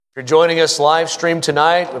If you're joining us live stream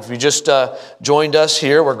tonight, if you just joined us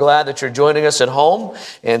here, we're glad that you're joining us at home.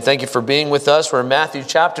 And thank you for being with us. We're in Matthew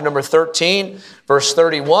chapter number 13, verse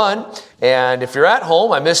 31. And if you're at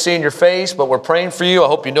home, I miss seeing your face, but we're praying for you. I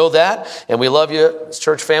hope you know that. And we love you,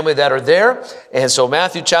 church family that are there. And so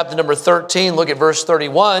Matthew chapter number 13, look at verse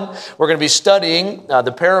 31. We're going to be studying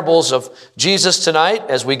the parables of Jesus tonight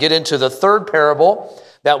as we get into the third parable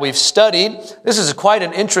that we've studied. This is quite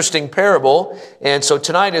an interesting parable, and so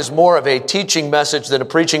tonight is more of a teaching message than a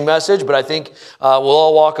preaching message, but I think we'll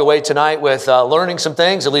all walk away tonight with learning some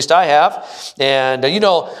things, at least I have. And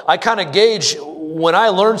I kind of gauge when I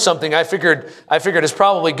learn something, I figured it's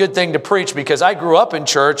probably a good thing to preach because I grew up in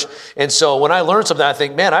church, and so when I learn something, I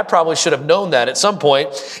think, man, I probably should have known that at some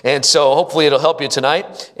point, and so hopefully it'll help you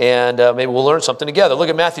tonight, and maybe we'll learn something together. Look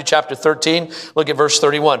at Matthew chapter 13, look at verse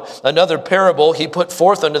 31. Another parable he put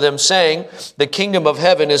forth unto them, saying, the kingdom of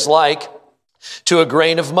heaven is like to a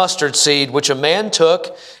grain of mustard seed, which a man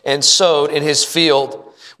took and sowed in his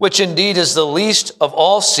field, which indeed is the least of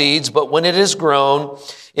all seeds, but when it is grown,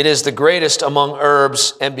 it is the greatest among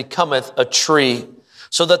herbs, and becometh a tree,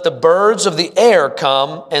 so that the birds of the air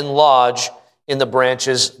come and lodge in the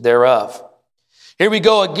branches thereof. Here we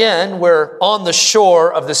go again. We're on the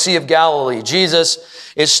shore of the Sea of Galilee.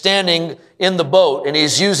 Jesus is standing in the boat, and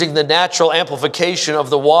he's using the natural amplification of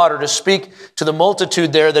the water to speak to the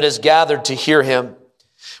multitude there that is gathered to hear him.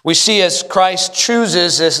 We see as Christ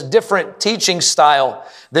chooses this different teaching style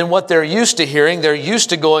than what they're used to hearing. They're used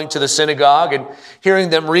to going to the synagogue and hearing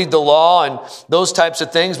them read the law and those types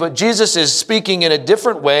of things. But Jesus is speaking in a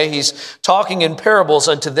different way. He's talking in parables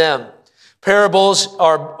unto them. Parables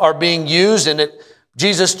are being used, and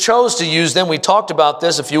Jesus chose to use them. We talked about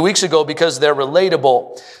this a few weeks ago because they're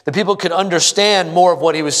relatable. The people could understand more of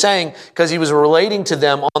what he was saying because he was relating to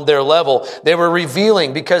them on their level. They were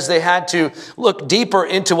revealing because they had to look deeper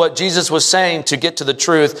into what Jesus was saying to get to the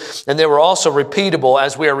truth. And they were also repeatable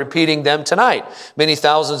as we are repeating them tonight, many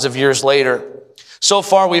thousands of years later. So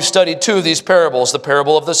far, we've studied two of these parables, the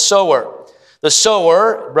parable of the sower. The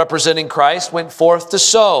sower, representing Christ, went forth to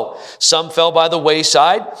sow. Some fell by the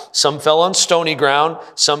wayside, some fell on stony ground,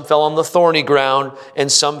 some fell on the thorny ground,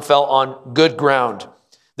 and some fell on good ground.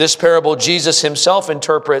 This parable Jesus himself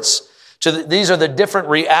interprets. These are the different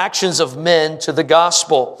reactions of men to the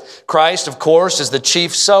gospel. Christ, of course, is the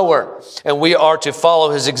chief sower, and we are to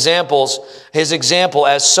follow his example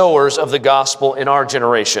as sowers of the gospel in our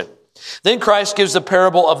generation. Then Christ gives the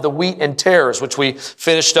parable of the wheat and tares, which we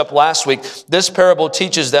finished up last week. This parable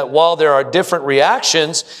teaches that while there are different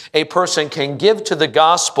reactions a person can give to the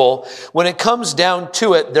gospel, when it comes down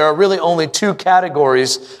to it, there are really only two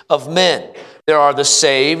categories of men. There are the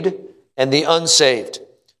saved and the unsaved.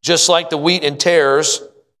 Just like the wheat and tares,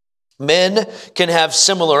 men can have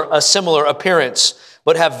a similar appearance,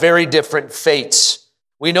 but have very different fates.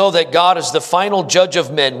 We know that God is the final judge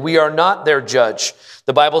of men. We are not their judge.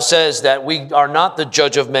 The Bible says that we are not the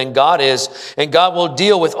judge of men, God is, and God will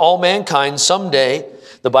deal with all mankind someday.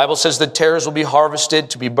 The Bible says the tares will be harvested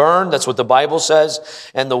to be burned. That's what the Bible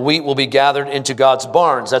says. And the wheat will be gathered into God's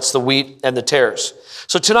barns. That's the wheat and the tares.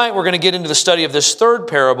 So tonight we're going to get into the study of this third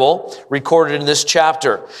parable recorded in this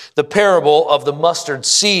chapter, the parable of the mustard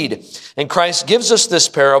seed. And Christ gives us this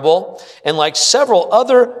parable, and like several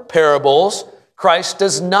other parables, Christ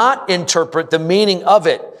does not interpret the meaning of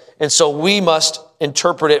it. And so we must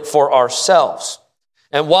interpret it for ourselves.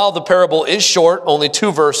 And while the parable is short, only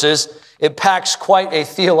 2 verses, it packs quite a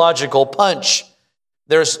theological punch.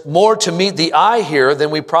 There's more to meet the eye here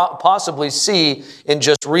than we possibly see in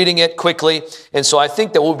just reading it quickly. And so I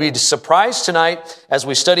think that we'll be surprised tonight as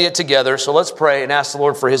we study it together. So let's pray and ask the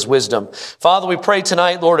Lord for his wisdom. Father, we pray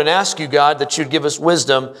tonight, Lord, and ask you, God, that you'd give us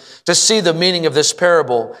wisdom to see the meaning of this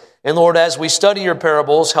parable. And Lord, as we study your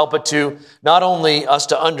parables, help it to not only us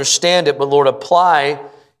to understand it, but Lord, apply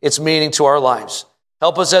its meaning to our lives.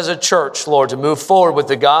 Help us as a church, Lord, to move forward with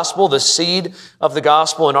the gospel, the seed of the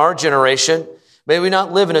gospel in our generation. May we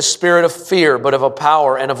not live in a spirit of fear, but of a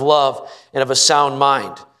power and of love and of a sound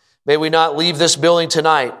mind. May we not leave this building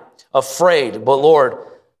tonight afraid, but Lord,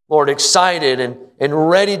 excited and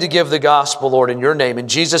ready to give the gospel, Lord, in your name. In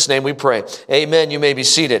Jesus' name we pray. Amen. You may be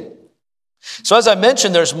seated. So as I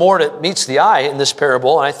mentioned, there's more that meets the eye in this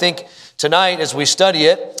parable. And I think tonight as we study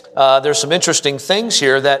it, there's some interesting things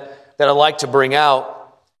here that I'd like to bring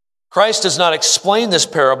out. Christ does not explain this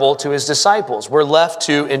parable to his disciples. We're left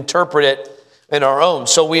to interpret it in our own.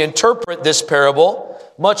 So we interpret this parable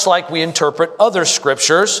much like we interpret other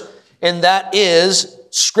scriptures, and that is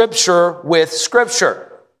Scripture with Scripture.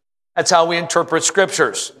 That's how we interpret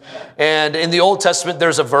scriptures. And in the Old Testament,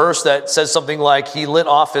 there's a verse that says something like, he lit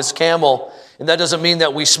off his camel And that doesn't mean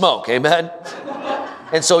that we smoke, amen?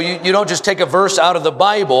 And so you don't just take a verse out of the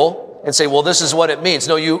Bible and say, well, this is what it means.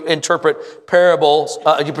 No, you interpret parables,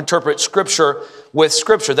 you interpret Scripture with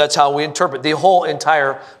Scripture. That's how we interpret. The whole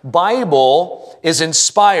entire Bible is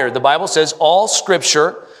inspired. The Bible says all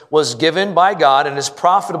Scripture was given by God and is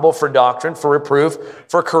profitable for doctrine, for reproof,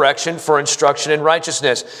 for correction, for instruction in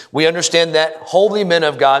righteousness. We understand that holy men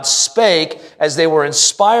of God spake as they were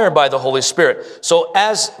inspired by the Holy Spirit. So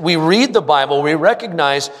as we read the Bible, we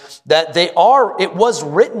recognize that it was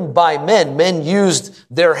written by men. Men used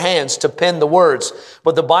their hands to pen the words.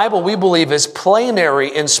 But the Bible, we believe, is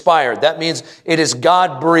plenary inspired. That means it is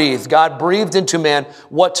God-breathed. God breathed into man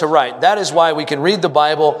what to write. That is why we can read the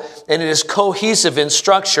Bible, and it is cohesive in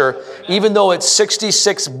structure, even though it's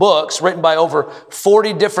 66 books written by over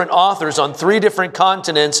 40 different authors on 3 different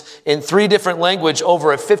continents in 3 different languages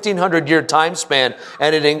over a 1,500-year time span,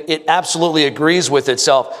 and it absolutely agrees with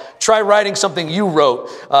itself. Try writing something you wrote.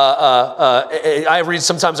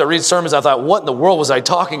 Sometimes I read sermons, I thought, what in the world was I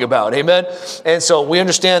talking about? Amen? And so we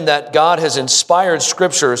understand that God has inspired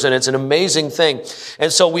Scriptures, and it's an amazing thing.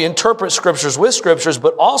 And so we interpret Scriptures with Scriptures,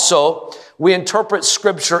 but also we interpret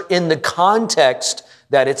Scripture in the context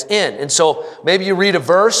that it's in. And so maybe you read a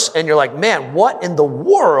verse and you're like, man, what in the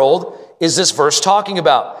world is this verse talking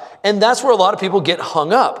about? And that's where a lot of people get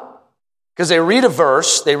hung up, because they read a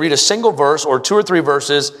verse, they read a single verse or 2 or 3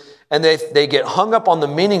 verses, and they get hung up on the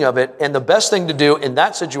meaning of it. And the best thing to do in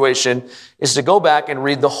that situation is to go back and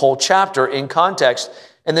read the whole chapter in context,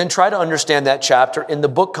 and then try to understand that chapter in the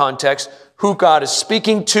book context, who God is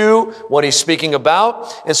speaking to, what he's speaking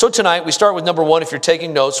about. And so tonight we start with number 1. If you're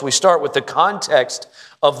taking notes, we start with the context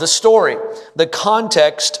of the story. The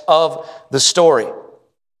context of the story.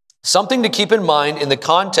 Something to keep in mind in the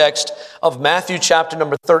context of Matthew chapter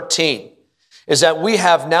number 13 is that we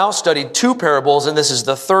have now studied 2 parables, and this is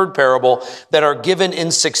the 3rd parable, that are given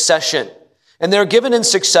in succession. And they're given in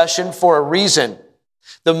succession for a reason.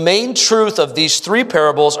 The main truth of these 3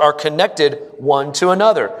 parables are connected one to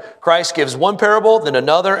another. Christ gives one parable, then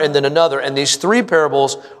another, and then another. And these 3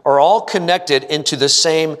 parables are all connected into the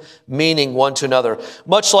same meaning one to another.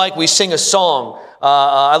 Much like we sing a song.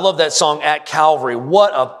 I love that song, At Calvary.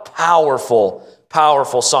 What a powerful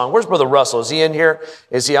song. Where's Brother Russell? Is he in here?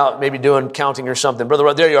 Is he out maybe doing counting or something?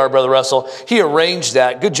 There you are, Brother Russell. He arranged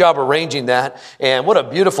that. Good job arranging that. And what a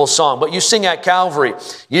beautiful song. But you sing At Calvary.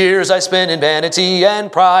 Years I spent in vanity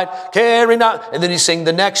and pride, carry not. And then you sing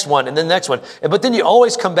the next one and then the next one. But then you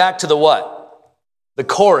always come back to the what? The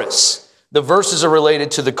chorus. The verses are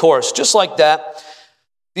related to the chorus. Just like that,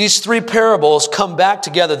 these 3 parables come back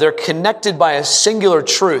together. They're connected by a singular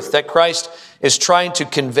truth that Christ is trying to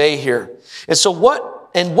convey here. And so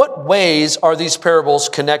in what ways are these parables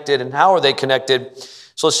connected, and how are they connected?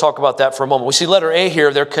 So let's talk about that for a moment. We see letter A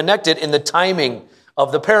here. They're connected in the timing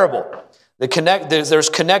of the parable. There's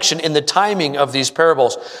connection in the timing of these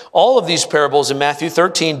parables. All of these parables in Matthew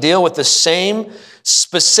 13 deal with the same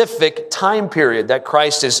specific time period that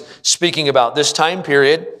Christ is speaking about. This time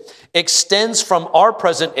period extends from our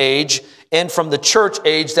present age and from the church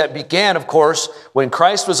age that began, of course, when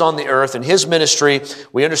Christ was on the earth and his ministry.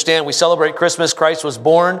 We understand, we celebrate Christmas, Christ was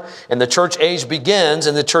born, and the church age begins,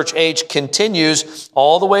 and the church age continues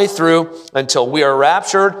all the way through until we are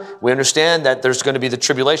raptured. We understand that there's going to be the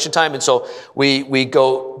tribulation time, and so we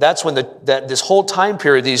go, that's when this whole time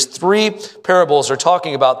period, these 3 parables are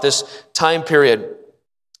talking about this time period.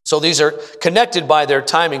 So these are connected by their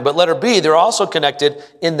timing. But letter B, they're also connected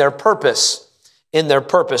in their purpose. In their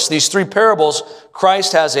purpose. These 3 parables,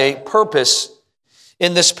 Christ has a purpose.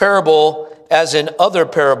 In this parable, as in other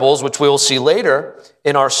parables, which we will see later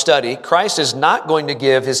in our study, Christ is not going to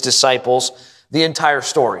give his disciples the entire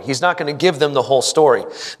story. He's not going to give them the whole story.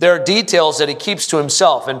 There are details that he keeps to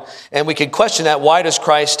himself, and we could question that. Why does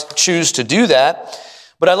Christ choose to do that?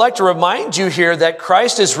 But I'd like to remind you here that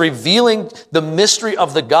Christ is revealing the mystery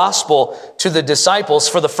of the gospel to the disciples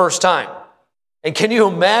for the first time. And can you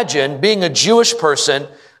imagine being a Jewish person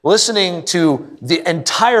listening to the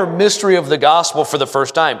entire mystery of the gospel for the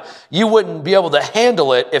first time? You wouldn't be able to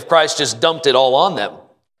handle it if Christ just dumped it all on them.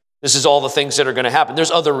 This is all the things that are going to happen.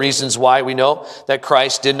 There's other reasons why we know that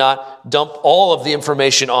Christ did not dump all of the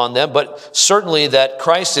information on them, but certainly that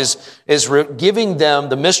Christ is giving them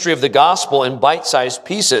the mystery of the gospel in bite-sized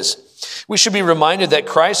pieces. We should be reminded that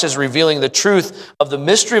Christ is revealing the truth of the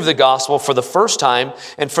mystery of the gospel for the first time,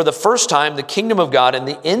 and for the first time, the kingdom of God and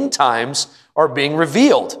the end times are being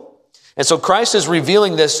revealed. And so Christ is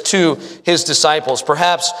revealing this to his disciples.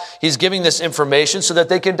 Perhaps he's giving this information so that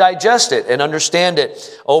they can digest it and understand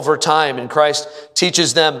it over time. And Christ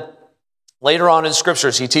teaches them Later on in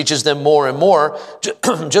scriptures, he teaches them more and more.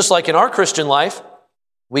 Just like in our Christian life,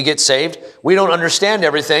 we get saved. We don't understand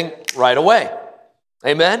everything right away.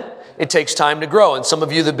 Amen? It takes time to grow. And some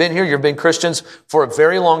of you that have been here, you've been Christians for a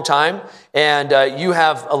very long time, and you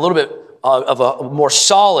have a little bit of a more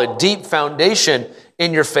solid, deep foundation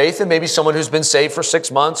in your faith than maybe someone who's been saved for 6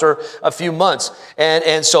 months or a few months.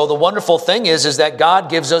 And so the wonderful thing is that God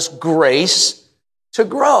gives us grace to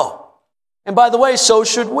grow. And by the way, so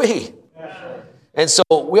should we. And so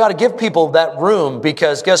we ought to give people that room,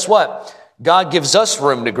 because guess what? God gives us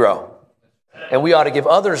room to grow. And we ought to give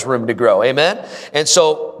others room to grow. Amen? And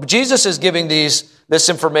so Jesus is giving this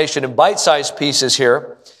information in bite-sized pieces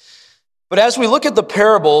here. But as we look at the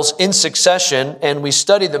parables in succession and we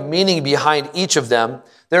study the meaning behind each of them,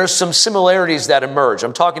 there are some similarities that emerge.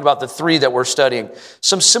 I'm talking about the three that we're studying.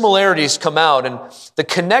 Some similarities come out, and the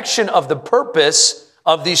connection of the purpose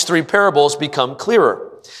of these three parables become clearer.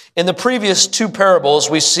 In the previous two parables,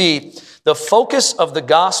 we see the focus of the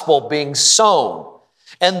gospel being sown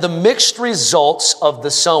and the mixed results of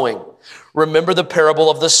the sowing. Remember the parable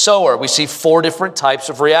of the sower. We see 4 different types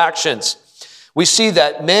of reactions. We see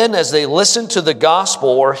that men, as they listen to the gospel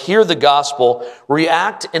or hear the gospel,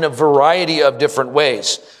 react in a variety of different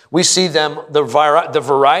ways. We see them, the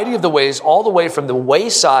variety of the ways, all the way from the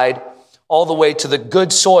wayside, all the way to the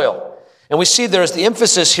good soil. And we see there's the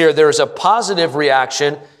emphasis here, there is a positive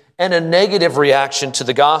reaction and a negative reaction to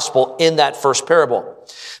the gospel in that first parable.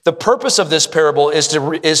 The purpose of this parable is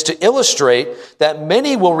to illustrate that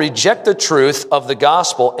many will reject the truth of the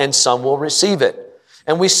gospel and some will receive it.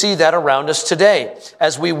 And we see that around us today.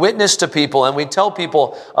 As we witness to people and we tell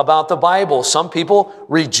people about the Bible, some people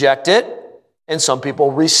reject it and some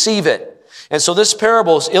people receive it. And so this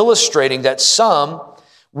parable is illustrating that some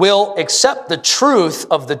will accept the truth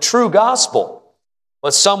of the true gospel,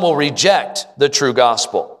 but some will reject the true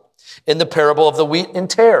gospel. In the parable of the wheat and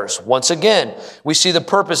tares, once again, we see the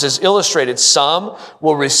purpose is illustrated. Some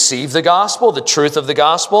will receive the gospel, the truth of the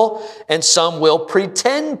gospel, and some will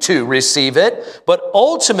pretend to receive it. But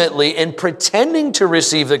ultimately, in pretending to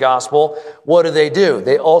receive the gospel, what do?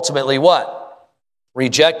 They ultimately what?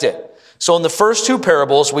 Reject it. So in the first two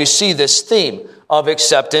parables, we see this theme of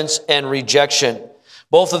acceptance and rejection.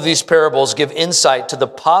 Both of these parables give insight to the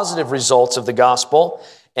positive results of the gospel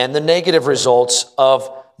and the negative results of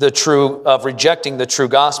rejecting the true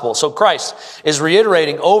gospel. So Christ is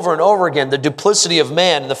reiterating over and over again the duplicity of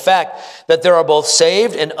man and the fact that there are both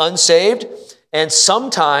saved and unsaved, and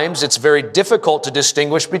sometimes it's very difficult to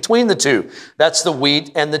distinguish between the two. That's the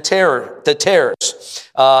wheat and the tares.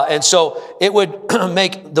 And so it would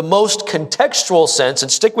make the most contextual sense,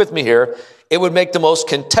 and stick with me here, it would make the most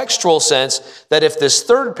contextual sense that if this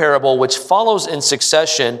third parable, which follows in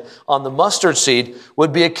succession on the mustard seed,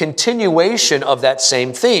 would be a continuation of that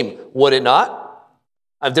same theme. Would it not?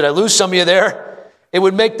 Did I lose some of you there? It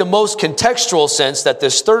would make the most contextual sense that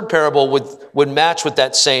this third parable would match with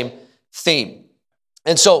that same theme.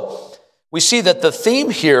 And so we see that the theme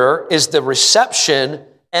here is the reception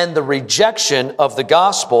and the rejection of the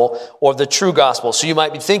gospel or the true gospel. So you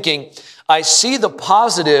might be thinking, I see the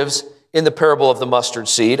positives in the parable of the mustard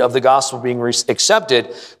seed, of the gospel being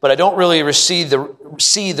accepted, but I don't really see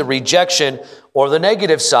the rejection or the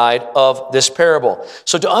negative side of this parable.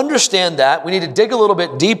 So to understand that, we need to dig a little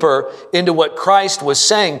bit deeper into what Christ was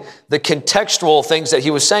saying, the contextual things that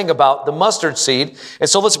he was saying about the mustard seed. And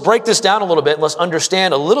so let's break this down a little bit and let's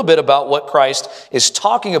understand a little bit about what Christ is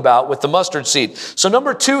talking about with the mustard seed. So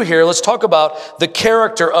number 2 here, let's talk about the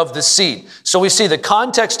character of the seed. So we see the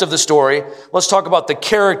context of the story. Let's talk about the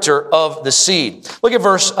character of the seed. Look at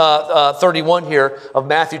verse 31 here of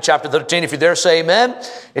Matthew chapter 13. If you're there, say amen.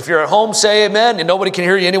 If you're at home, say amen. And nobody can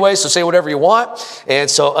hear you anyway, so say whatever you want. And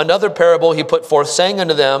so another parable he put forth, saying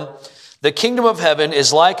unto them, the kingdom of heaven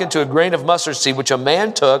is like unto a grain of mustard seed, which a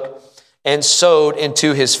man took and sowed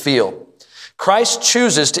into his field. Christ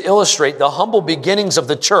chooses to illustrate the humble beginnings of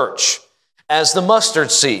the church as the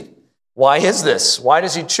mustard seed. Why is this? Why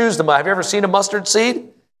does he choose them? Have you ever seen a mustard seed?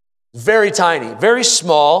 Very tiny, very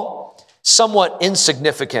small, somewhat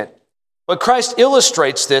insignificant. But Christ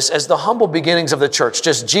illustrates this as the humble beginnings of the church,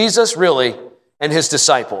 just Jesus really and his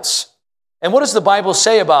disciples. And what does the Bible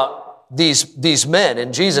say about these men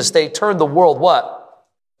and Jesus? They turned the world what?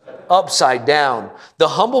 Upside down. The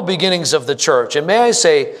humble beginnings of the church. And may I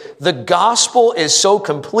say, the gospel is so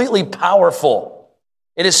completely powerful.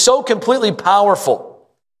 It is so completely powerful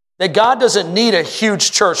that God doesn't need a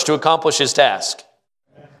huge church to accomplish his task.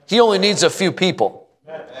 He only needs a few people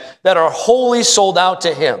that are wholly sold out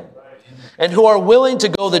to him and who are willing to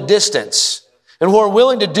go the distance and who are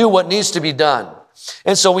willing to do what needs to be done.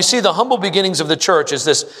 And so we see the humble beginnings of the church is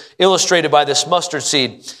this illustrated by this mustard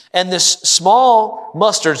seed. And this small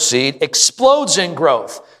mustard seed explodes in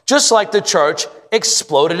growth, just like the church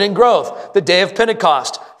exploded in growth. The day of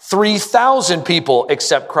Pentecost, 3,000 people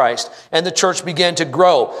accept Christ, and the church began to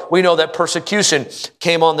grow. We know that persecution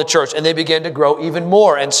came on the church, and they began to grow even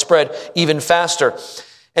more and spread even faster.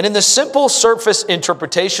 And in the simple surface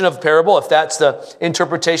interpretation of parable, if that's the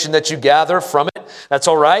interpretation that you gather from it, that's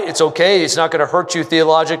all right. It's okay. It's not going to hurt you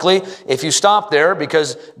theologically if you stop there,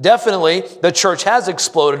 because definitely the church has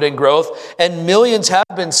exploded in growth and millions have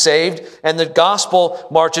been saved and the gospel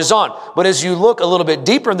marches on. But as you look a little bit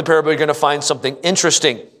deeper in the parable, you're going to find something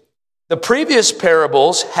interesting. The previous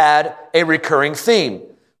parables had a recurring theme,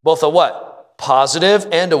 both a what? Positive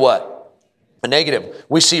and a what? A negative.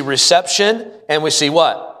 We see reception and we see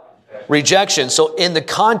what? Rejection. So in the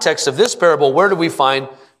context of this parable, where do we find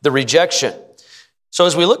the rejection? So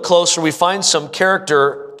as we look closer, we find some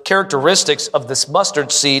characteristics of this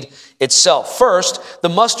mustard seed itself. First, the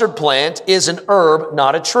mustard plant is an herb,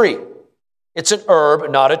 not a tree. It's an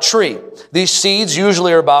herb, not a tree. These seeds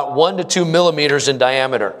usually are about 1 to 2 millimeters in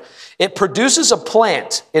diameter. It produces a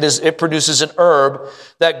plant. It produces an herb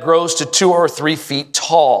that grows to 2 or 3 feet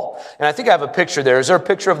tall. And I think I have a picture there. Is there a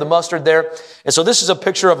picture of the mustard there? And so this is a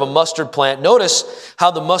picture of a mustard plant. Notice how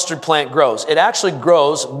the mustard plant grows. It actually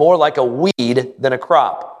grows more like a weed than a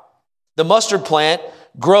crop. The mustard plant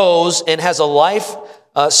grows and has a life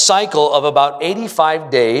cycle of about 85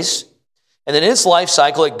 days. And then in its life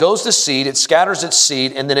cycle, it goes to seed, it scatters its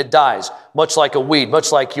seed, and then it dies, much like a weed,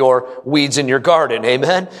 much like your weeds in your garden,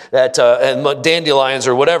 amen? And dandelions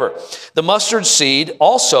or whatever. The mustard seed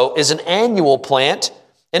also is an annual plant,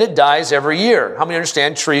 and it dies every year. How many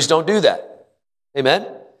understand trees don't do that? Amen?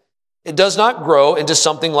 It does not grow into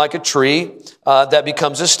something like a tree that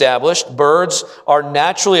becomes established. Birds are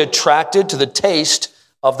naturally attracted to the taste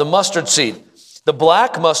of the mustard seed. The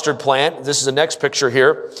black mustard plant, this is the next picture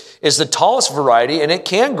here, is the tallest variety, and it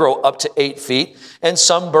can grow up to 8 feet, and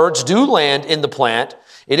some birds do land in the plant.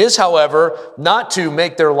 It is, however, not to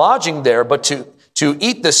make their lodging there, but to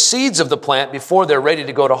eat the seeds of the plant before they're ready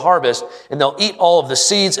to go to harvest, and they'll eat all of the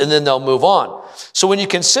seeds, and then they'll move on. So when you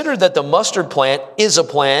consider that the mustard plant is a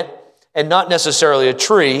plant and not necessarily a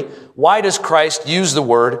tree, why does Christ use the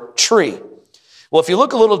word tree? Well, if you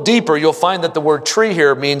look a little deeper, you'll find that the word tree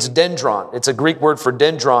here means dendron. It's a Greek word for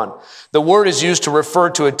dendron. The word is used to refer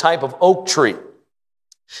to a type of oak tree.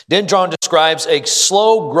 Dendron describes a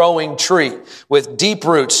slow-growing tree with deep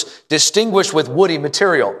roots, distinguished with woody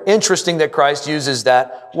material. Interesting that Christ uses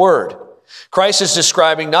that word. Christ is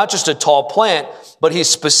describing not just a tall plant, but he's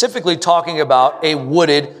specifically talking about a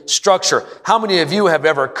wooded structure. How many of you have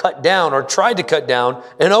ever cut down or tried to cut down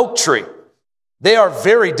an oak tree? They are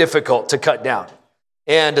very difficult to cut down.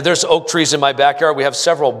 And there's oak trees in my backyard. We have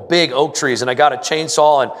several big oak trees, and I got a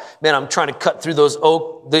chainsaw, and man, I'm trying to cut through those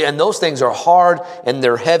oak, and those things are hard and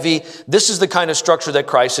they're heavy. This is the kind of structure that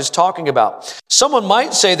Christ is talking about. Someone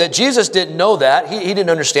might say that Jesus didn't know that. He didn't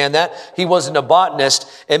understand that. He wasn't a botanist.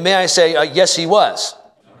 And may I say, yes, he was.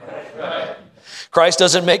 Christ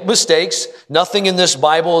doesn't make mistakes. Nothing in this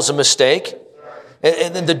Bible is a mistake.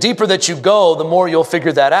 And the deeper that you go, the more you'll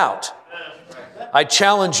figure that out. I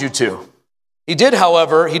challenge you to. He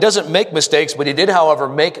doesn't make mistakes, but he did, however,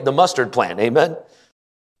 make the mustard plant. Amen?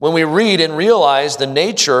 When we read and realize the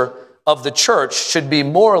nature of the church should be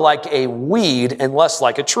more like a weed and less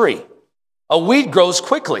like a tree. A weed grows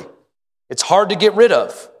quickly. It's hard to get rid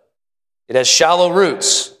of. It has shallow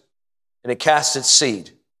roots, and it casts its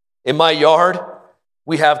seed. In my yard,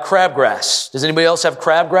 we have crabgrass. Does anybody else have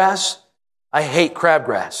crabgrass? I hate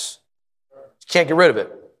crabgrass. You can't get rid of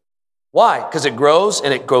it. Why? Because it grows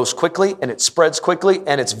quickly and it spreads quickly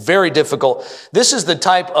and it's very difficult. This is the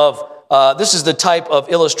type of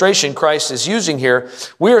illustration Christ is using here.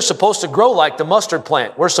 We are supposed to grow like the mustard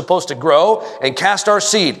plant. We're supposed to grow and cast our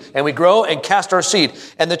seed, and we grow and cast our seed.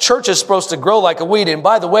 And the church is supposed to grow like a weed. And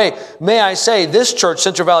by the way, may I say, this church,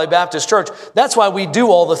 Central Valley Baptist Church, that's why we do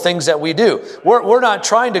all the things that we do. We're not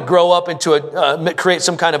trying to grow up into create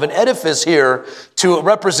some kind of an edifice here to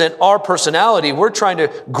represent our personality. We're trying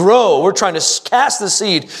to grow. We're trying to cast the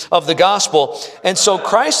seed of the gospel. And so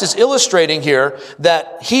Christ is illustrating here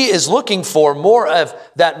that he is looking for more of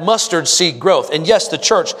that mustard seed growth. And yes, the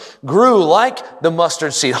church grew like the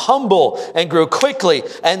mustard seed, humble and grew quickly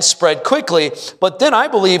and spread quickly. But then I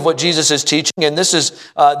believe what Jesus is teaching, and this is,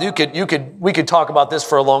 we could talk about this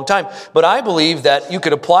for a long time, but I believe that you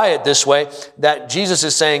could apply it this way, that Jesus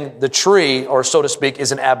is saying the tree, or so to speak,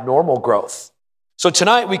 is an abnormal growth. So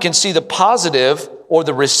tonight we can see the positive or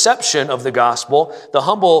the reception of the gospel, the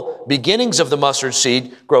humble beginnings of the mustard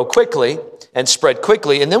seed grow quickly, and spread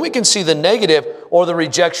quickly. And then we can see the negative or the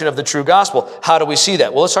rejection of the true gospel. How do we see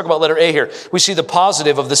that? Well, let's talk about letter A here. We see the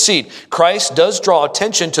positive of the seed. Christ does draw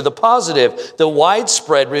attention to the positive, the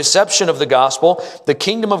widespread reception of the gospel. The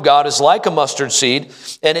kingdom of God is like a mustard seed,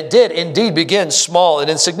 and it did indeed begin small and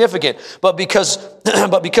insignificant. But because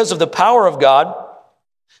of the power of God,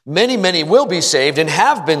 many will be saved and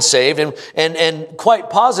have been saved, and quite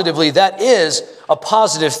positively, that is a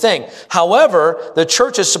positive thing. However, the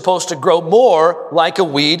church is supposed to grow more like a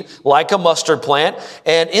weed, like a mustard plant.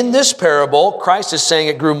 And in this parable, Christ is saying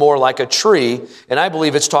it grew more like a tree, and I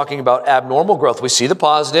believe it's talking about abnormal growth. We see the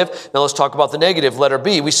positive. Now let's talk about the negative. Letter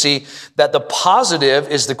B, we see that the positive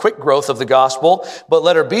is the quick growth of the gospel, but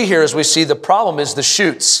letter B here is we see the problem is the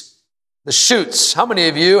shoots. The shoots. How many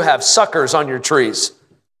of you have suckers on your trees?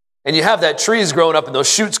 And you have that trees growing up and those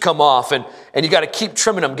shoots come off and you got to keep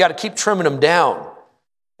trimming them down.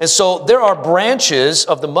 And so there are branches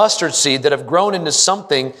of the mustard seed that have grown into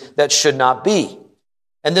something that should not be.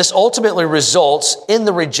 And this ultimately results in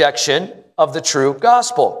the rejection of the true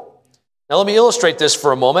gospel. Now let me illustrate this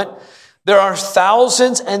for a moment. There are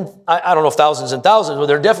thousands, and I don't know if thousands and thousands, but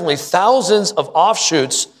there are definitely thousands of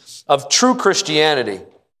offshoots of true Christianity.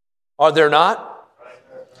 Are there not?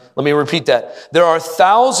 Let me repeat that. There are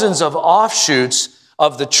thousands of offshoots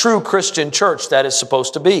of the true Christian church that is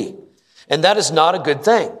supposed to be. And that is not a good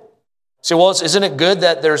thing. Say, well, isn't it good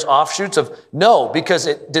that there's offshoots of? No, because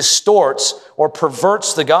it distorts or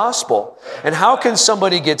perverts the gospel. And how can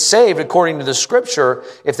somebody get saved according to the scripture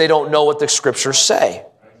if they don't know what the scriptures say?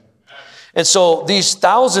 And so these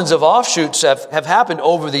thousands of offshoots have happened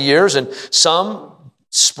over the years, and some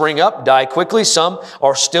spring up, die quickly. Some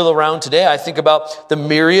are still around today. I think about the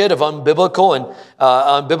myriad of unbiblical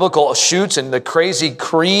shoots and the crazy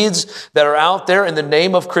creeds that are out there in the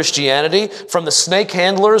name of Christianity, from the snake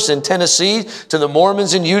handlers in Tennessee to the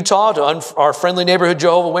Mormons in Utah to our friendly neighborhood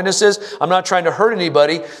Jehovah's Witnesses. I'm not trying to hurt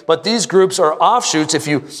anybody, but these groups are offshoots. If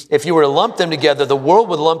you were to lump them together, the world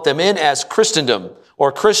would lump them in as Christendom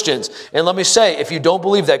or Christians. And let me say, if you don't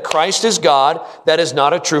believe that Christ is God, that is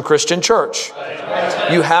not a true Christian church.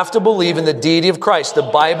 You have to believe in the deity of Christ. The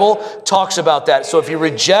Bible talks about that. So if you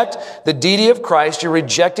reject the deity of Christ, you're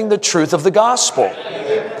rejecting the truth of the gospel.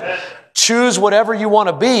 Choose whatever you want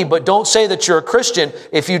to be, but don't say that you're a Christian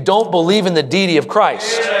if you don't believe in the deity of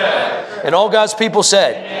Christ. And all God's people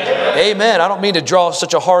said, Amen. I don't mean to draw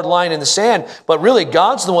such a hard line in the sand, but really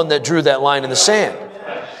God's the one that drew that line in the sand.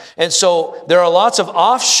 And so there are lots of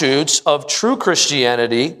offshoots of true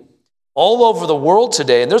Christianity all over the world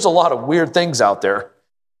today, and there's a lot of weird things out there.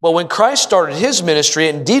 But when Christ started his ministry,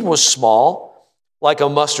 it indeed was small, like a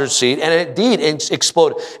mustard seed, and it indeed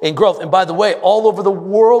exploded in growth. And by the way, all over the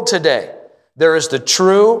world today, there is the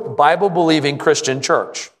true Bible-believing Christian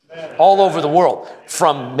church. All over the world,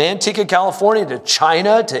 from Manteca, California, to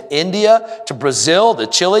China, to India, to Brazil, to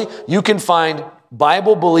Chile, you can find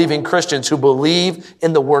Bible-believing Christians who believe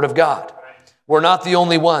in the Word of God. We're not the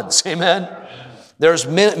only ones. Amen? There's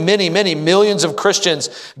many millions of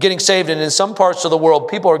Christians getting saved, and in some parts of the world,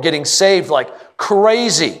 people are getting saved like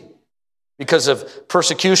crazy because of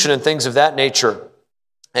persecution and things of that nature.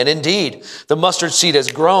 And indeed, the mustard seed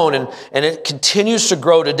has grown, and it continues to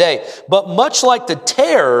grow today. But much like the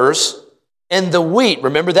tares and the wheat,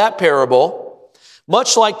 remember that parable?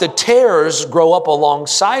 Much like the tares grow up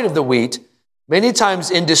alongside of the wheat, many times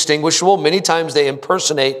indistinguishable, many times they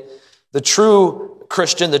impersonate the true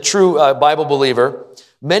Christian, the true Bible believer.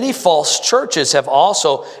 Many false churches have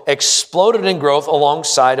also exploded in growth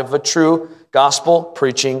alongside of a true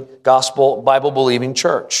gospel-preaching, gospel Bible-believing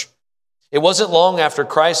church. It wasn't long after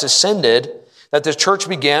Christ ascended that the church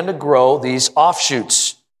began to grow these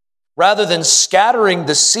offshoots. Rather than scattering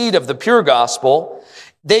the seed of the pure gospel,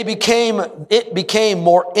 it became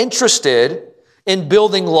more interested in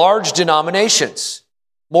building large denominations,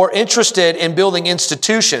 more interested in building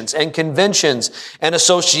institutions and conventions and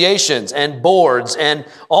associations and boards and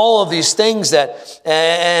all of these things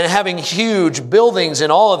and having huge buildings and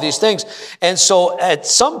all of these things. And so at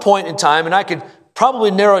some point in time, and I could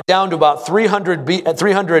probably narrow it down to about 300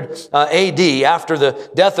 AD, after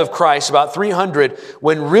the death of Christ, about 300,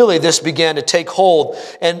 when really this began to take hold.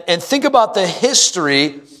 And think about the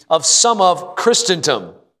history of some of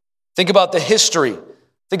Christendom. Think about the history.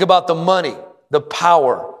 Think about the money, the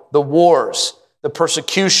power, the wars, the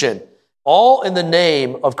persecution, all in the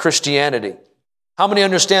name of Christianity. How many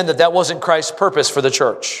understand that that wasn't Christ's purpose for the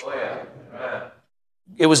church? Oh, yeah.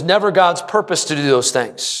 It was never God's purpose to do those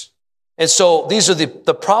things. And so these are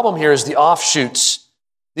the problem here is the offshoots.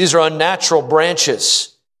 These are unnatural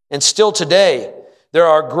branches. And still today, there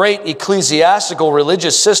are great ecclesiastical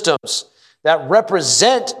religious systems that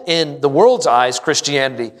represent in the world's eyes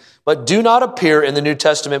Christianity, but do not appear in the New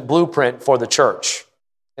Testament blueprint for the church.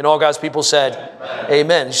 And all God's people said,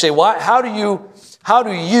 amen. You say, why? How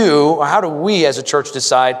do we as a church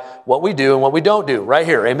decide what we do and what we don't do? Right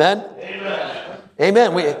here, amen?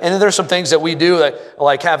 Amen. And there's some things that we do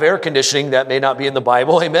like have air conditioning that may not be in the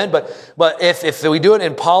Bible, amen. But if we do it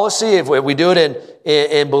in policy, if we do it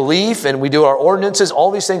in belief, and we do our ordinances,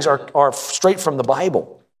 all these things are straight from the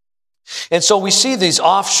Bible. And so we see these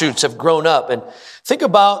offshoots have grown up. And think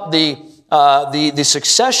about the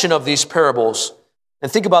succession of these parables,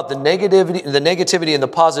 and think about the negativity and the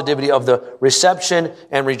positivity of the reception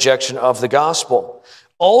and rejection of the gospel.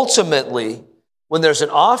 Ultimately, when there's an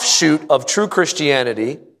offshoot of true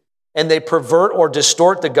Christianity and they pervert or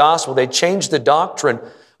distort the gospel, they change the doctrine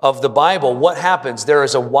of the Bible, what happens? There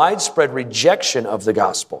is a widespread rejection of the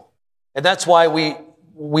gospel. And that's why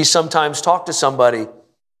we sometimes talk to somebody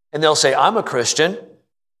and they'll say, I'm a Christian. And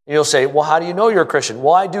you'll say, well, how do you know you're a Christian?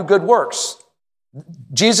 Well, I do good works.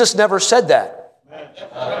 Jesus never said that.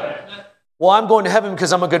 Well, I'm going to heaven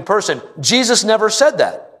because I'm a good person. Jesus never said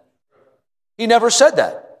that. He never said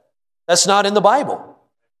that. That's not in the Bible.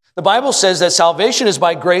 The Bible says that salvation is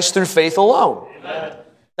by grace through faith alone. Amen.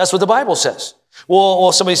 That's what the Bible says.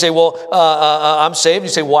 Well, somebody say, I'm saved. You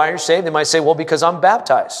say, why are you saved? They might say, well, because I'm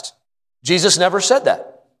baptized. Jesus never said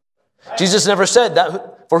that. Jesus never said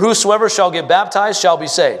that, for whosoever shall get baptized shall be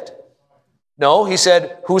saved. No, he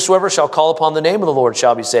said, whosoever shall call upon the name of the Lord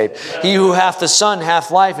shall be saved. He who hath the Son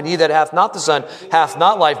hath life, and he that hath not the Son hath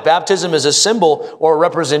not life. Baptism is a symbol or a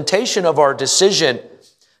representation of our decision.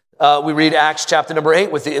 We read Acts chapter number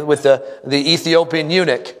 8 with the Ethiopian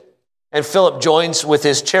eunuch. And Philip joins with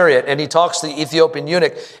his chariot, and he talks to the Ethiopian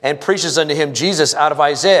eunuch and preaches unto him Jesus out of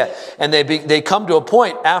Isaiah. And they come to a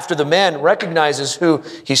point after the man recognizes who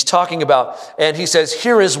he's talking about. And he says,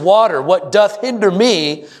 here is water. What doth hinder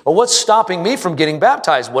me, or what's stopping me from getting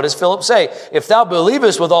baptized? What does Philip say? If thou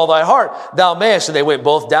believest with all thy heart, thou mayest. And they went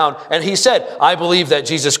both down. And he said, I believe in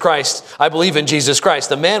Jesus Christ.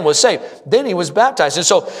 The man was saved. Then he was baptized. And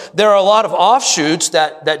so there are a lot of offshoots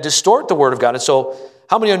that distort the word of God. And so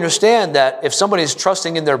how many understand that if somebody is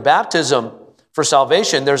trusting in their baptism for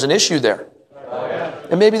salvation, there's an issue there?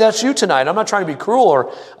 And maybe that's you tonight. I'm not trying to be cruel,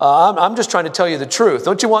 or I'm just trying to tell you the truth.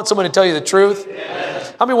 Don't you want someone to tell you the truth?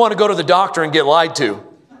 How many want to go to the doctor and get lied to?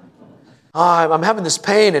 I'm having this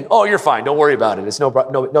pain, and you're fine. Don't worry about it. It's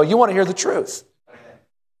no. You want to hear the truth.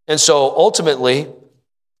 And so ultimately,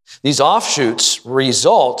 these offshoots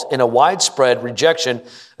result in a widespread rejection.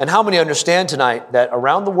 And how many understand tonight that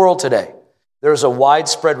around the world today, there's a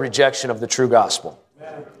widespread rejection of the true gospel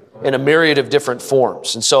in a myriad of different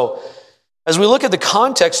forms. And so as we look at the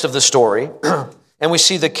context of the story and we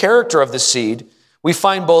see the character of the seed, we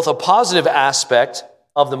find both a positive aspect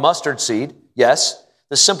of the mustard seed. Yes,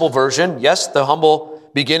 the simple version. Yes, the humble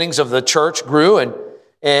beginnings of the church grew and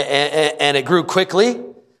it grew quickly.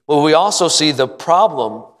 But we also see the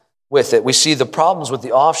problem with it. We see the problems with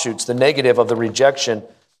the offshoots, the negative of the rejection.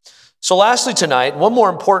 So lastly tonight, one more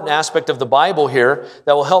important aspect of the Bible here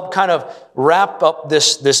that will help kind of wrap up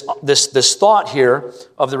this thought here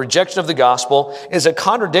of the rejection of the gospel is a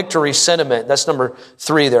contradictory sentiment. That's number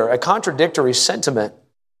 3 there, a contradictory sentiment.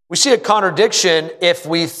 We see a contradiction if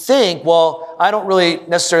we think, well, I don't really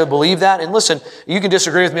necessarily believe that. And listen, you can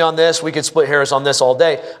disagree with me on this. We could split hairs on this all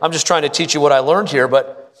day. I'm just trying to teach you what I learned here.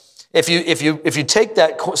 But if you take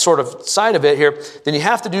that sort of side of it here, then you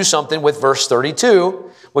have to do something with verse 32,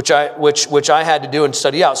 which I had to do and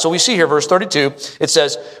study out. So we see here, verse 32, it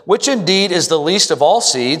says, which indeed is the least of all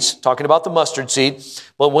seeds, talking about the mustard seed,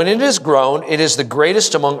 but when it is grown, it is the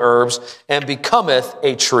greatest among herbs and becometh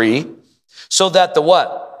a tree, so that the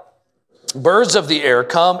what? Birds of the air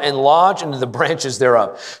come and lodge into the branches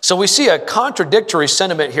thereof. So we see a contradictory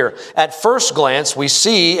sentiment here. At first glance, we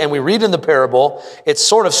see and we read in the parable, it's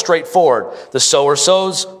sort of straightforward. The sower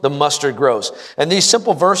sows, the mustard grows. And these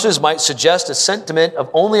simple verses might suggest a sentiment of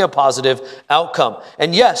only a positive outcome.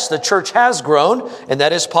 And yes, the church has grown, and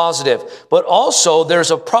that is positive. But also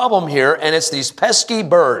there's a problem here, and it's these pesky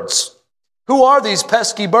birds. Who are these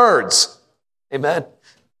pesky birds? Amen.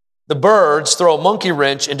 The birds throw a monkey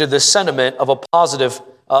wrench into the sentiment of a positive,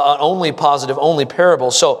 only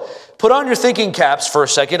parable. So put on your thinking caps for a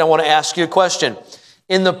second. I want to ask you a question.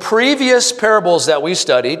 In the previous parables that we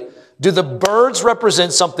studied, do the birds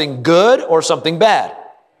represent something good or something bad?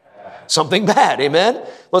 Something bad, amen?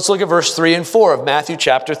 Let's look at verse 3 and 4 of Matthew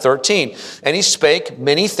chapter 13. And he spake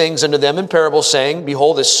many things unto them in parables, saying,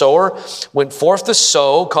 behold, the sower went forth to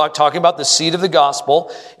sow, talking about the seed of the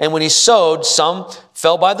gospel. And when he sowed, some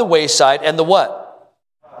fell by the wayside, and the what?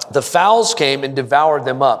 The fowls came and devoured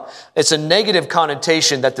them up. It's a negative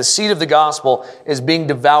connotation that the seed of the gospel is being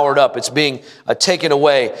devoured up. It's being taken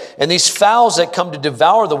away. And these fowls that come to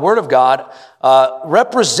devour the word of God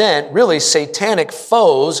represent really satanic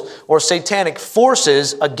foes or satanic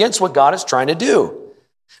forces against what God is trying to do.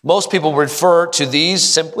 Most people refer to these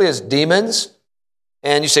simply as demons.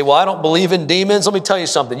 And you say, well, I don't believe in demons. Let me tell you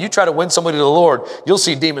something. You try to win somebody to the Lord, you'll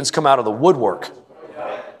see demons come out of the woodwork.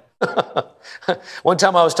 One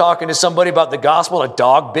time I was talking to somebody about the gospel. A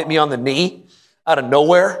dog bit me on the knee out of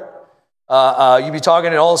nowhere. You'd be talking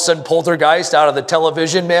and all of a sudden poltergeist out of the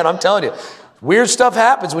television. Man, I'm telling you, weird stuff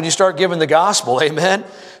happens when you start giving the gospel. Amen.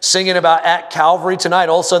 Singing about at Calvary tonight.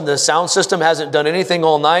 All of a sudden the sound system hasn't done anything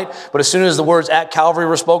all night. But as soon as the words at Calvary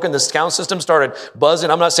were spoken, the sound system started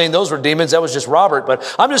buzzing. I'm not saying those were demons. That was just Robert.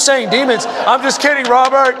 But I'm just saying demons. I'm just kidding,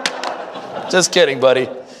 Robert. Just kidding, buddy.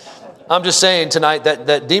 I'm just saying tonight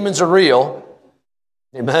that demons are real.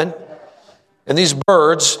 Amen. And these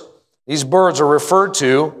birds are referred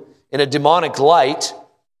to in a demonic light.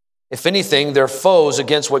 If anything, they're foes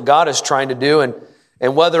against what God is trying to do,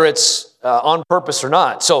 and whether it's on purpose or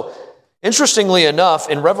not. So, interestingly enough,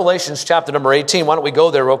 in Revelations chapter number 18, why don't we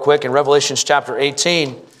go there real quick? In Revelations chapter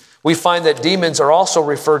 18, we find that demons are also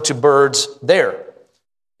referred to birds there.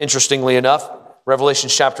 Interestingly enough,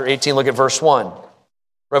 Revelations chapter 18, look at verse 1.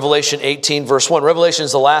 Revelation 18, verse 1. Revelation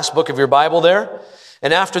is the last book of your Bible there.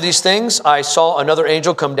 And after these things, I saw another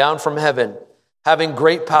angel come down from heaven, having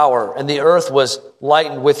great power, and the earth was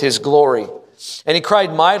lightened with his glory. And he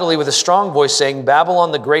cried mightily with a strong voice, saying,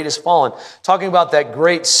 Babylon the great is fallen. Talking about that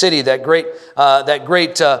great city, that great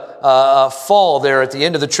fall there at the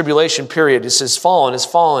end of the tribulation period. It says, fallen is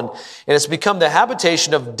fallen. And it's become the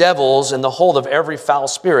habitation of devils and the hold of every foul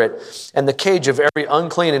spirit and the cage of every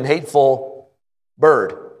unclean and hateful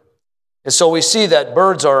bird. And so we see that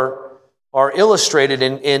birds are illustrated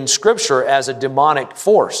in Scripture as a demonic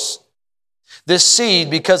force. This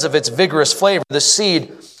seed, because of its vigorous flavor,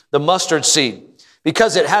 the mustard seed,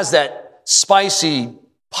 because it has that spicy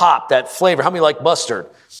pop, that flavor. How many like mustard?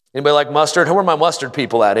 Anybody like mustard? Who are my mustard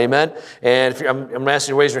people at? Amen? And if I'm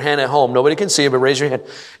asking you to raise your hand at home. Nobody can see you, but raise your hand.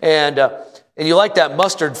 And you like that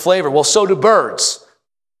mustard flavor. Well, so do birds.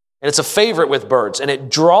 And it's a favorite with birds, and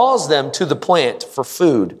it draws them to the plant for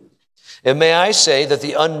food. And may I say that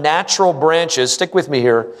the unnatural branches, stick with me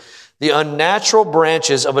here, the unnatural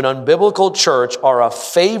branches of an unbiblical church are a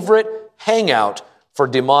favorite hangout for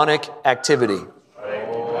demonic activity.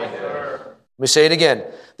 Let me say it again.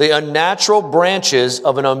 The unnatural branches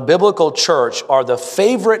of an unbiblical church are the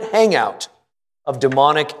favorite hangout of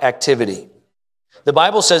demonic activity. The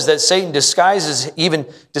Bible says that Satan disguises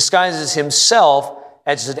himself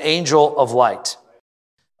as an angel of light.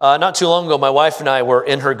 Not too long ago, my wife and I were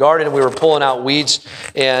in her garden and we were pulling out weeds.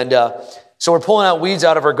 And so we're pulling out weeds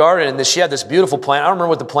out of her garden, and she had this beautiful plant. I don't remember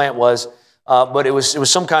what the plant was, but it was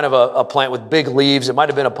some kind of a plant with big leaves. It might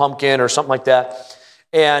have been a pumpkin or something like that.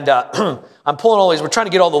 And I'm pulling all these. We're trying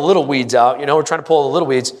to get all the little weeds out. We're trying to pull all the little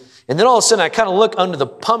weeds. And then all of a sudden, I kind of look under the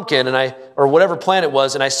pumpkin or whatever plant it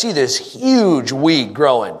was, and I see this huge weed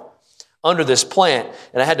growing under this plant.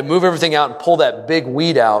 And I had to move everything out and pull that big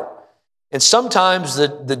weed out. And sometimes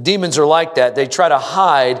the demons are like that. They try to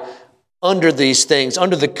hide under these things,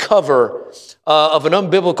 under the cover of an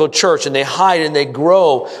unbiblical church, and they hide and they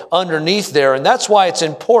grow underneath there. And that's why it's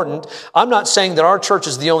important. I'm not saying that our church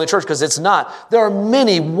is the only church, because it's not. There are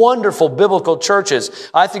many wonderful biblical churches.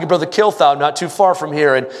 I think of Brother Kilthau not too far from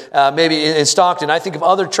here, and maybe in Stockton. I think of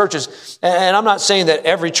other churches, and I'm not saying that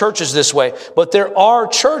every church is this way, but there are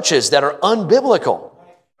churches that are unbiblical.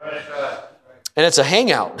 And it's a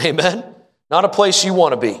hangout, amen? Not a place you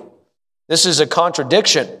want to be. This is a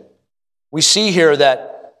contradiction. We see here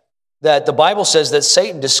that the Bible says that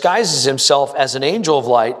Satan disguises himself as an angel of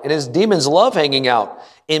light, and his demons love hanging out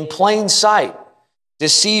in plain sight,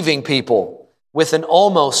 deceiving people with an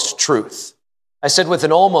almost truth. I said with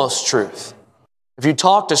an almost truth. If you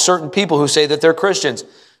talk to certain people who say that they're Christians,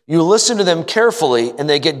 you listen to them carefully and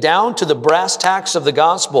they get down to the brass tacks of the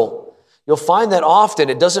gospel, you'll find that often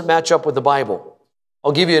it doesn't match up with the Bible.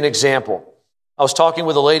 I'll give you an example. I was talking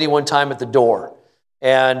with a lady one time at the door,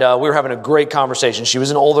 and we were having a great conversation. She was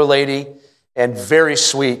an older lady and very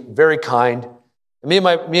sweet, very kind. And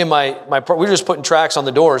me and my we were just putting tracks on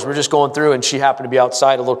the doors. We were just going through, and she happened to be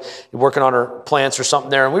outside a little, working on her plants or something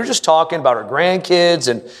there. And we were just talking about her grandkids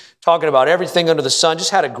and talking about everything under the sun. Just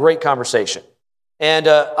had a great conversation. And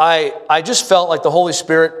I just felt like the Holy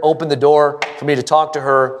Spirit opened the door for me to talk to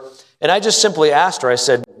her. And I just simply asked her, I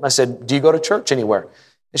said, do you go to church anywhere?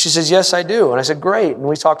 And she says, yes, I do. And I said, great. And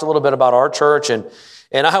we talked a little bit about our church. And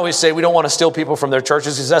And I always say we don't want to steal people from their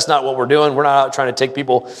churches because that's not what we're doing. We're not out trying to take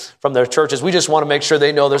people from their churches. We just want to make sure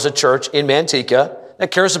they know there's a church in Manteca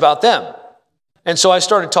that cares about them. And so I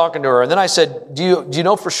started talking to her, and then I said, do you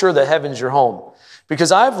know for sure that heaven's your home?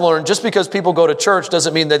 Because I've learned just because people go to church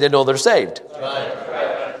doesn't mean that they know they're saved.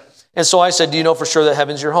 Right. And so I said, do you know for sure that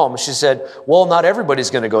heaven's your home? And she said, well, not everybody's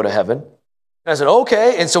going to go to heaven. And I said,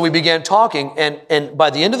 okay. And so we began talking, and by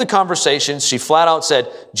the end of the conversation, she flat out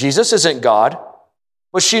said, Jesus isn't God.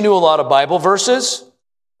 But she knew a lot of Bible verses.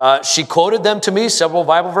 She quoted them to me, several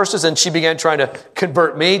Bible verses, and she began trying to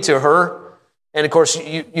convert me to her. And of course,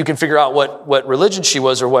 you can figure out what religion she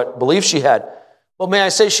was or what belief she had. But may I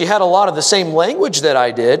say, she had a lot of the same language that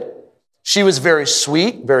I did. She was very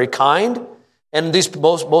sweet, very kind. And these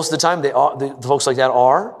most of the time, the folks like that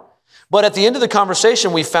are. But at the end of the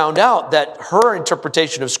conversation, we found out that her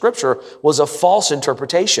interpretation of Scripture was a false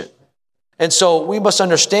interpretation. And so we must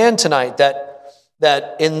understand tonight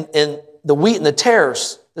that in the wheat and the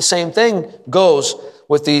tares, the same thing goes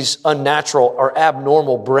with these unnatural or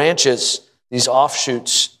abnormal branches, these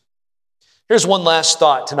offshoots. Here's one last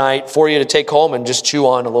thought tonight for you to take home and just chew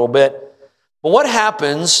on a little bit. But what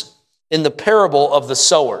happens in the parable of the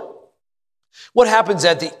sower? What happens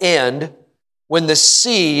at the end when the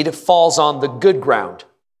seed falls on the good ground?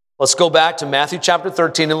 Let's go back to Matthew chapter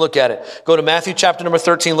 13 and look at it. Go to Matthew chapter number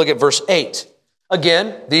 13, look at verse 8.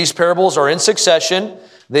 Again, these parables are in succession.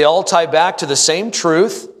 They all tie back to the same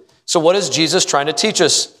truth. So what is Jesus trying to teach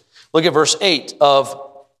us? Look at verse 8 of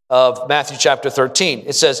Matthew chapter 13.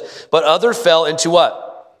 It says, but other fell into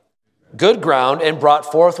what? Good ground and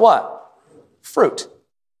brought forth what? Fruit.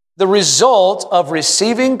 The result of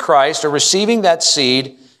receiving Christ or receiving that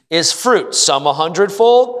seed is fruit. Some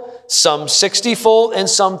 100-fold, some 60-fold, and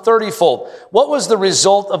some 30-fold. What was the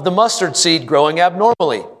result of the mustard seed growing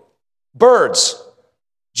abnormally? Birds.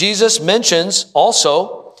 Jesus mentions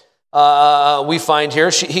also, we find here,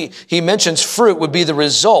 he mentions fruit would be the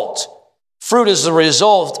result. Fruit is the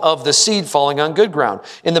result of the seed falling on good ground.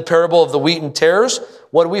 In the parable of the wheat and tares,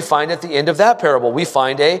 what do we find at the end of that parable? We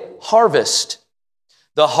find a harvest.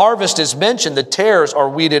 The harvest is mentioned, the tares are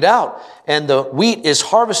weeded out, and the wheat is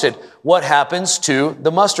harvested. What happens to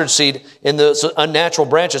the mustard seed in the unnatural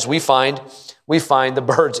branches? We find the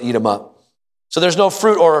birds eat them up. So there's no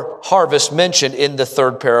fruit or harvest mentioned in the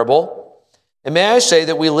third parable. And may I say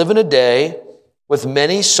that we live in a day with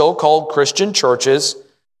many so-called Christian churches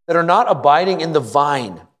that are not abiding in the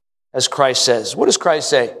vine, as Christ says. What does Christ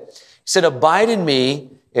say? He said, abide in me,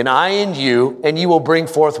 and I in you, and you will bring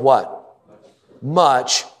forth what?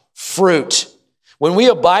 Much fruit. When we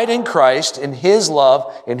abide in Christ, in His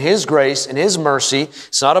love, in His grace, in His mercy,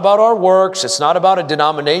 it's not about our works, it's not about a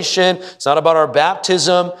denomination, it's not about our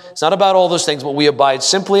baptism, it's not about all those things, but we abide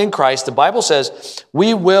simply in Christ. The Bible says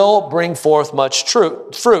we will bring forth much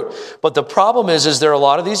fruit. But the problem is there are a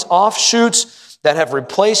lot of these offshoots that have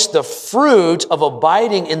replaced the fruit of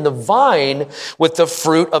abiding in the vine with the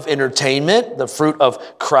fruit of entertainment, the fruit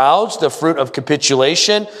of crowds, the fruit of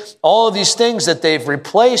capitulation, all of these things that they've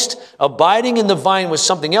replaced abiding in the vine with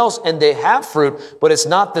something else, and they have fruit, but it's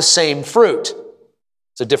not the same fruit.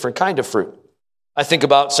 It's a different kind of fruit. I think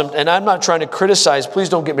about and I'm not trying to criticize, please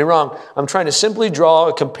don't get me wrong, I'm trying to simply draw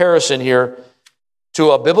a comparison here to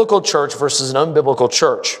a biblical church versus an unbiblical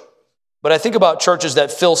church. But I think about churches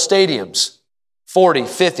that fill stadiums. 40,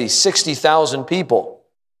 50, 60,000 people.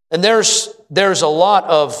 And there's a lot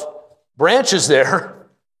of branches there.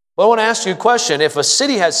 But I want to ask you a question. If a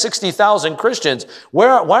city has 60,000 Christians, why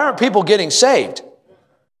aren't people getting saved?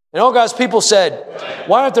 And all God's people said,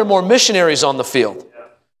 why aren't there more missionaries on the field?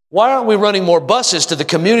 Why aren't we running more buses to the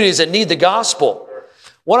communities that need the gospel?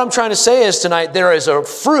 What I'm trying to say is tonight, there is a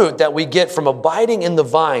fruit that we get from abiding in the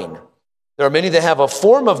vine. There are many that have a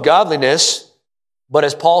form of godliness, but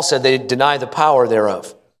as Paul said, they deny the power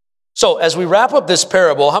thereof. So as we wrap up this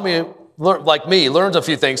parable, how many, like me, learned a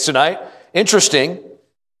few things tonight? Interesting.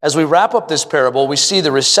 As we wrap up this parable, we see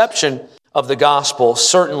the reception of the gospel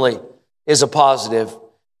certainly is a positive.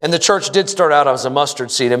 And the church did start out as a mustard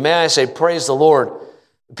seed. And may I say, praise the Lord.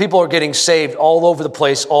 People are getting saved all over the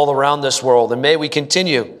place, all around this world. And may we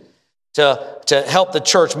continue to help the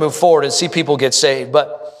church move forward and see people get saved.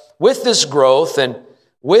 But with this growth and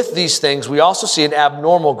with these things, we also see an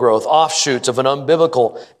abnormal growth, offshoots of an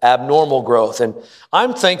unbiblical abnormal growth. And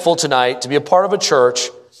I'm thankful tonight to be a part of a church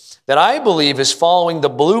that I believe is following the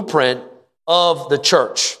blueprint of the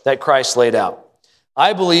church that Christ laid out.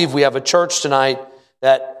 I believe we have a church tonight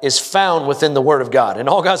that is found within the Word of God. And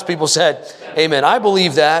all God's people said, amen. I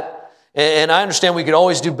believe that. And I understand we could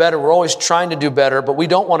always do better. We're always trying to do better, but we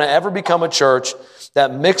don't want to ever become a church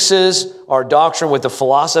that mixes our doctrine with the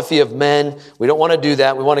philosophy of men. We don't want to do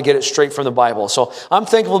that. We want to get it straight from the Bible. So I'm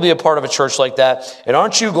thankful to be a part of a church like that. And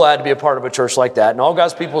aren't you glad to be a part of a church like that? And all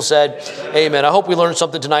God's people said, amen. I hope we learned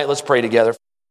something tonight. Let's pray together.